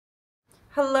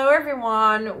Hello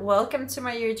everyone, welcome to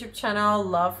my YouTube channel,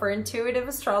 Love for Intuitive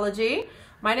Astrology.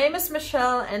 My name is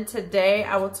Michelle and today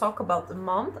I will talk about the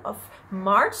month of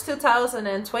March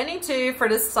 2022 for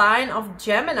the sign of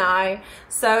Gemini.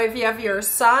 So if you have your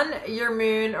sun, your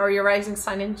moon or your rising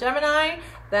sign in Gemini,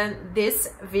 then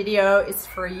this video is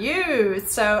for you.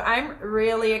 So I'm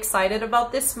really excited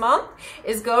about this month.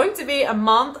 It's going to be a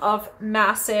month of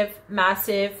massive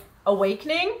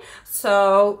awakening.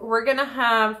 So we're gonna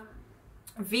have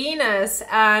Venus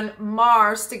and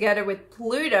Mars together with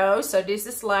Pluto. So this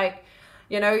is like,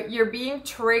 you know, you're being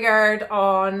triggered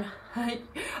on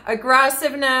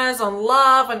aggressiveness, on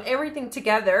love, on everything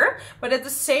together. But at the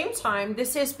same time,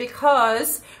 this is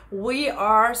because we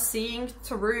are seeing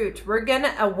through. We're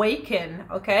gonna awaken,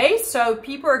 okay? So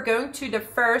people are going to the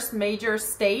first major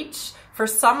stage for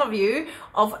some of you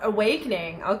of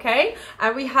awakening, okay?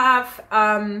 And we have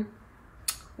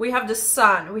the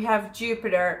sun, we have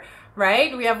Jupiter,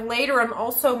 right? We have later on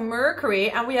also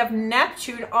Mercury, and we have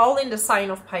Neptune all in the sign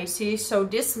of Pisces. So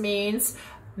this means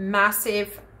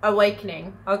massive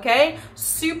awakening, okay?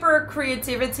 Super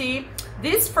creativity.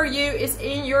 This for you is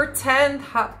in your 10th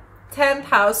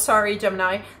house, sorry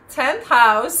Gemini, 10th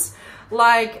house.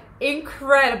 Like,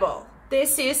 incredible.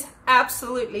 This is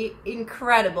absolutely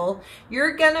incredible.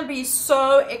 You're gonna be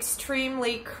so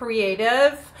extremely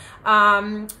creative.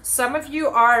 Some of you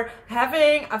are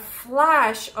having a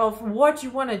flash of what you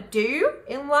want to do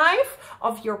in life,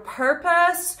 of your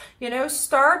purpose. You know,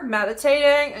 start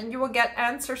meditating and you will get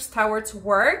answers towards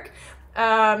work.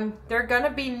 There are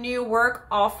gonna be new work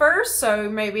offers. So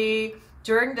maybe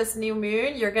during this new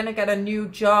moon, you're gonna get a new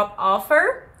job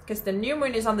offer because the new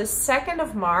moon is on the 2nd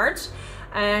of March.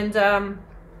 And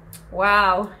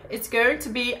wow, it's going to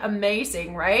be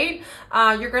amazing, right?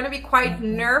 You're going to be quite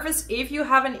nervous if you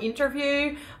have an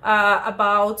interview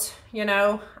about, you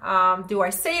know, do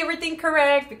I say everything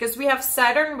correct? Because we have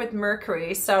Saturn with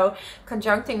Mercury, so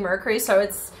conjuncting Mercury, so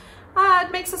it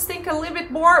makes us think a little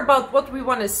bit more about what we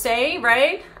want to say,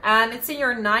 right? And it's in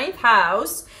your 9th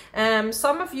house.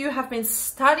 Some of you have been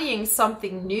studying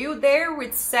something new there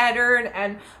with Saturn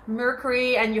and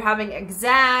Mercury, and you're having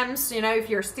exams. You know, if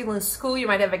you're still in school, you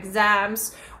might have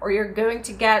exams, or you're going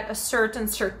to get a certain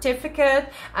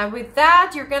certificate. And with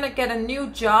that, you're going to get a new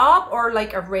job or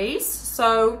like a raise.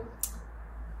 So,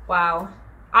 wow,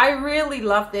 I really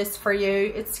love this for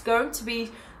you. It's going to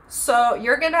be, so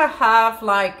you're going to have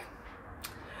like,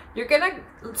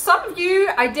 some of you,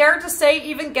 I dare to say,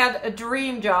 even get a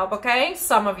dream job, okay?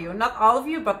 Some of you, not all of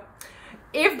you, but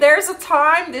if there's a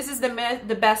time, this is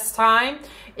the best time.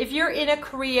 If you're in a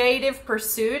creative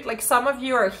pursuit, like some of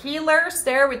you are healers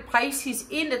there with Pisces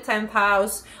in the 10th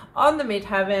house on the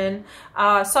midheaven.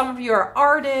 Some of you are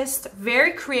artists,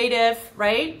 very creative,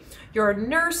 right? You're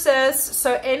nurses,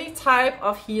 so any type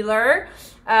of healer.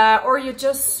 Or you're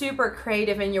just super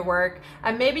creative in your work,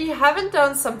 and maybe you haven't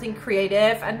done something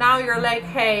creative and now you're like,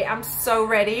 hey, I'm so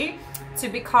ready to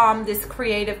become this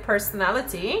creative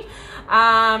personality.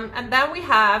 And then we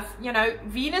have, you know,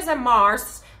 Venus and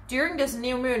Mars during this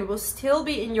new moon will still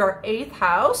be in your 8th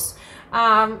house.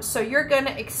 So you're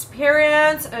gonna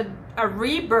experience a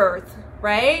rebirth,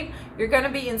 right? You're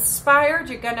gonna be inspired,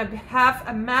 you're gonna have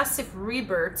a massive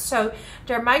rebirth. So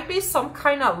there might be some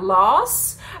kind of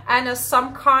loss and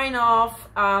some kind of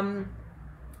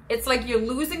it's like you're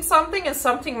losing something and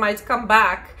something might come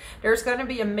back. There's going to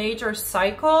be a major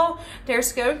cycle.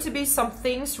 There's going to be some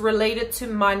things related to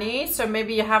money. So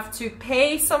maybe you have to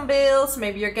pay some bills,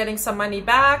 maybe you're getting some money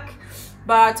back.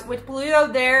 But with Pluto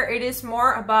there, it is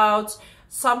more about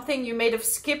something you may have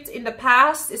skipped in the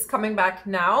past is coming back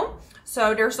now.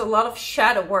 So there's a lot of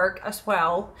shadow work as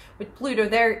well with Pluto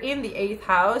there in the 8th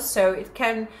house. So it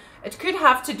could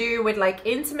have to do with like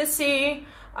intimacy,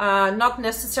 not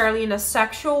necessarily in a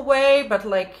sexual way, but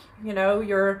like, you know,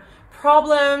 your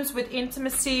problems with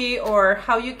intimacy or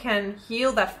how you can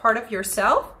heal that part of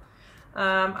yourself.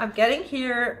 I'm getting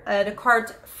here the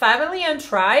card family and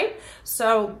tribe.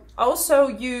 So also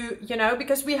you know,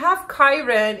 because we have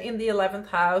Chiron in the 11th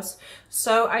house.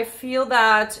 So I feel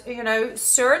that, you know,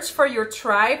 search for your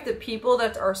tribe, the people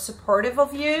that are supportive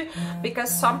of you,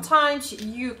 because sometimes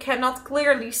you cannot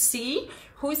clearly see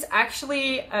who's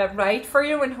actually right for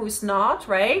you and who's not,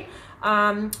 right?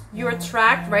 You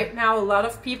attract right now a lot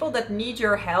of people that need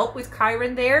your help with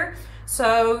Chiron there.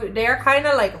 So they're kind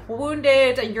of like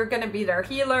wounded and you're gonna be their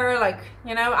healer, like,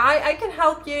 you know, I can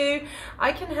help you,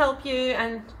 I can help you.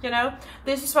 And, you know,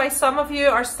 this is why some of you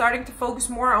are starting to focus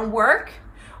more on work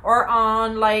or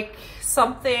on like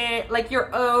something like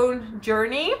your own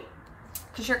journey,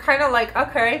 because you're kind of like,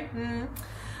 okay,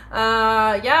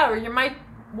 yeah, or you might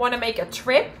want to make a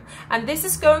trip, and this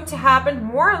is going to happen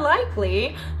more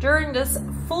likely during this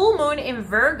full moon in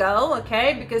Virgo,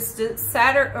 okay, because the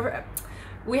Saturn,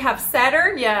 we have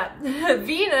Saturn, yeah,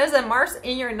 Venus and Mars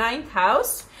in your 9th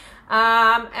house,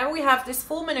 and we have this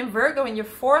full moon in Virgo in your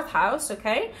 4th house,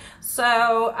 okay.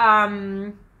 So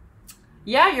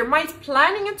yeah, you might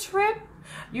planning a trip.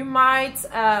 You might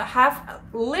have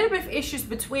a little bit of issues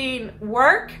between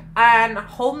work and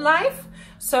home life.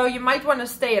 So you might want to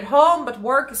stay at home, but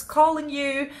work is calling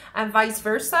you, and vice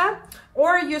versa.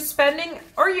 Or you're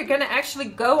going to actually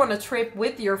go on a trip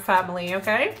with your family,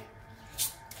 okay?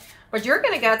 But you're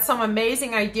going to get some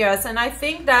amazing ideas. And I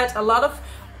think that a lot of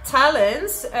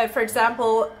talents, for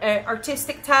example,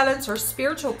 artistic talents or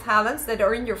spiritual talents that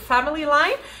are in your family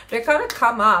line, they're going to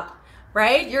come up.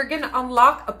 Right? You're going to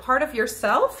unlock a part of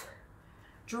yourself.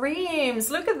 Dreams.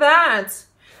 Look at that.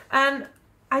 And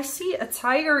I see a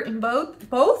tiger in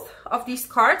both of these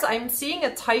cards. I'm seeing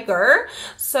a tiger.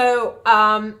 So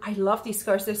I love these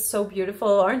cards. They're so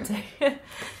beautiful, aren't they?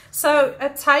 So a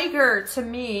tiger to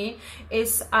me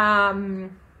is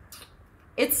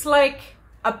it's like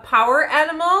a power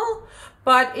animal,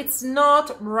 but it's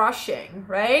not rushing,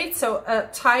 right? So a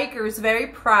tiger is very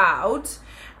proud.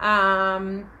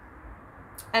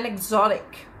 And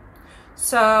exotic,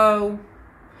 so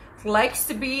it likes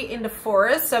to be in the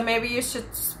forest, so maybe you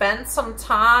should spend some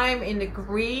time in the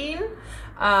green.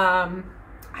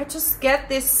 I just get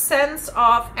this sense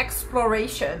of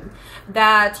exploration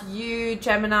that you,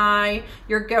 Gemini,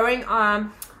 you're going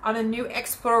on a new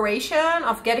exploration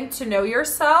of getting to know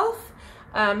yourself.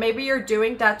 Maybe you're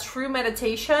doing that through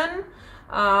meditation,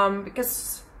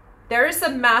 because there is a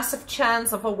massive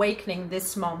chance of awakening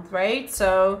this month, right?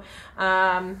 So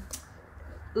a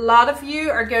lot of you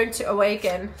are going to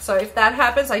awaken. So if that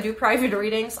happens, I do private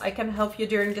readings. I can help you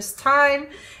during this time.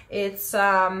 It's,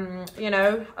 you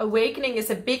know, awakening is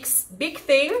a big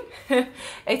thing.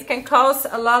 It can cause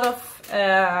a lot of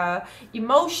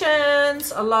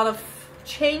emotions, a lot of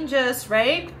changes,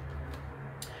 right?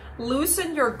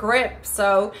 Loosen your grip.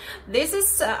 So this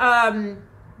is...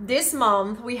 this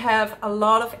month we have a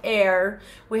lot of air,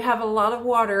 we have a lot of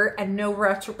water, and no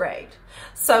retrograde.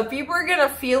 So people are gonna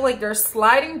feel like they're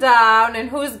sliding down and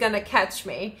who's gonna catch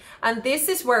me? And this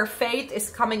is where faith is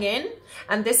coming in,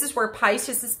 and this is where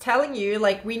Pisces is telling you,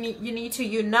 like, you need to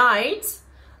unite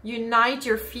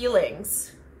your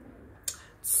feelings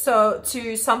so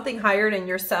to something higher than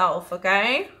yourself,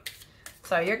 okay?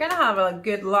 So you're gonna have a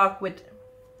good luck with,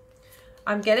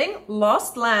 I'm getting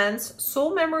lost lands,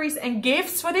 soul memories, and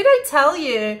gifts. What did I tell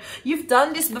you? You've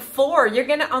done this before. You're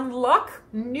going to unlock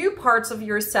new parts of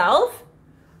yourself.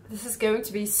 This is going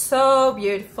to be so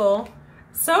beautiful.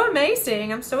 So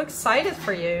amazing. I'm so excited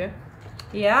for you.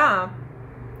 Yeah.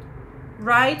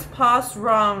 Right, past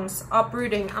wrongs,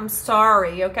 uprooting. I'm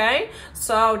sorry, okay?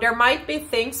 So there might be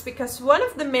things, because one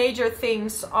of the major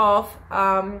things of...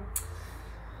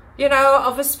 you know,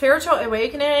 of a spiritual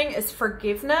awakening is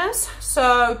forgiveness.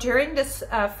 So during this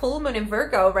full moon in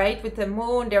Virgo, right, with the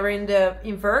moon there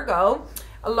in Virgo,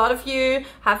 a lot of you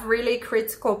have really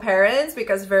critical parents,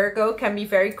 because Virgo can be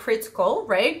very critical,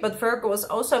 right? But Virgo is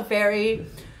also very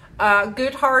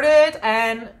good-hearted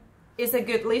and is a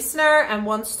good listener and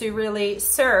wants to really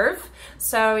serve.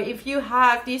 So if you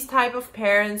have these type of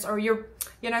parents, or you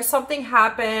know, something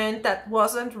happened that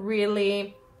wasn't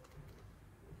really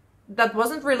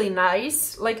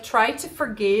nice, like, try to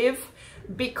forgive,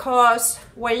 because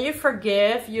when you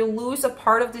forgive, you lose a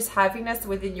part of this happiness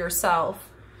within yourself.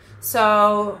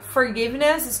 So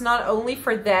forgiveness is not only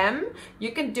for them,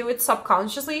 you can do it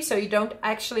subconsciously, so you don't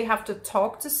actually have to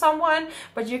talk to someone,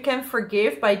 but you can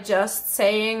forgive by just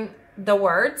saying the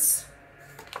words,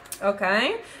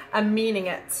 okay, and meaning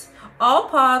it. All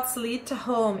paths lead to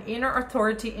home, inner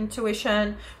authority,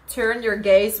 intuition, turn your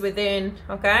gaze within,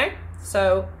 okay?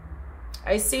 So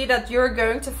I see that you're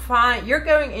going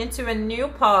into a new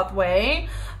pathway,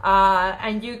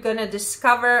 and you're gonna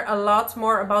discover a lot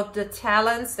more about the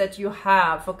talents that you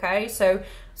have, okay? So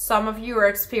some of you are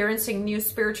experiencing new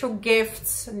spiritual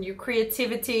gifts, new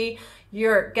creativity.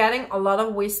 You're getting a lot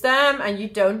of wisdom and you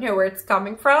don't know where it's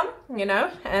coming from, you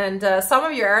know? And some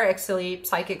of you are actually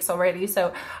psychics already,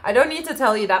 so I don't need to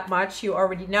tell you that much, you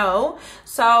already know.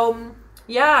 So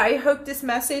yeah, I hope this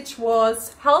message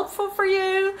was helpful for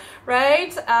you,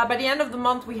 right? By the end of the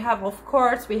month, we have, of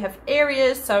course, we have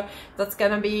Aries, so that's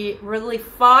gonna be really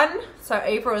fun. So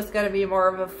April is gonna be more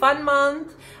of a fun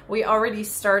month. We already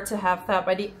start to have that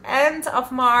by the end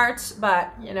of March,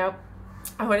 but you know,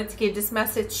 I wanted to keep this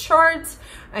message short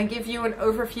and give you an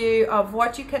overview of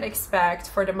what you can expect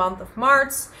for the month of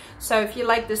March. So if you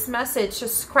like this message,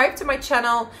 subscribe to my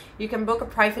channel. You can book a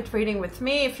private reading with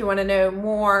me if you want to know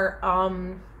more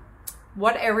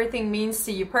what everything means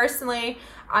to you personally.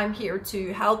 I'm here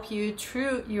to help you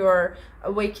through your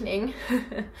awakening.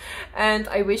 And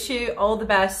I wish you all the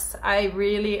best. I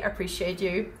really appreciate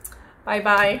you. Bye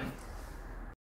bye.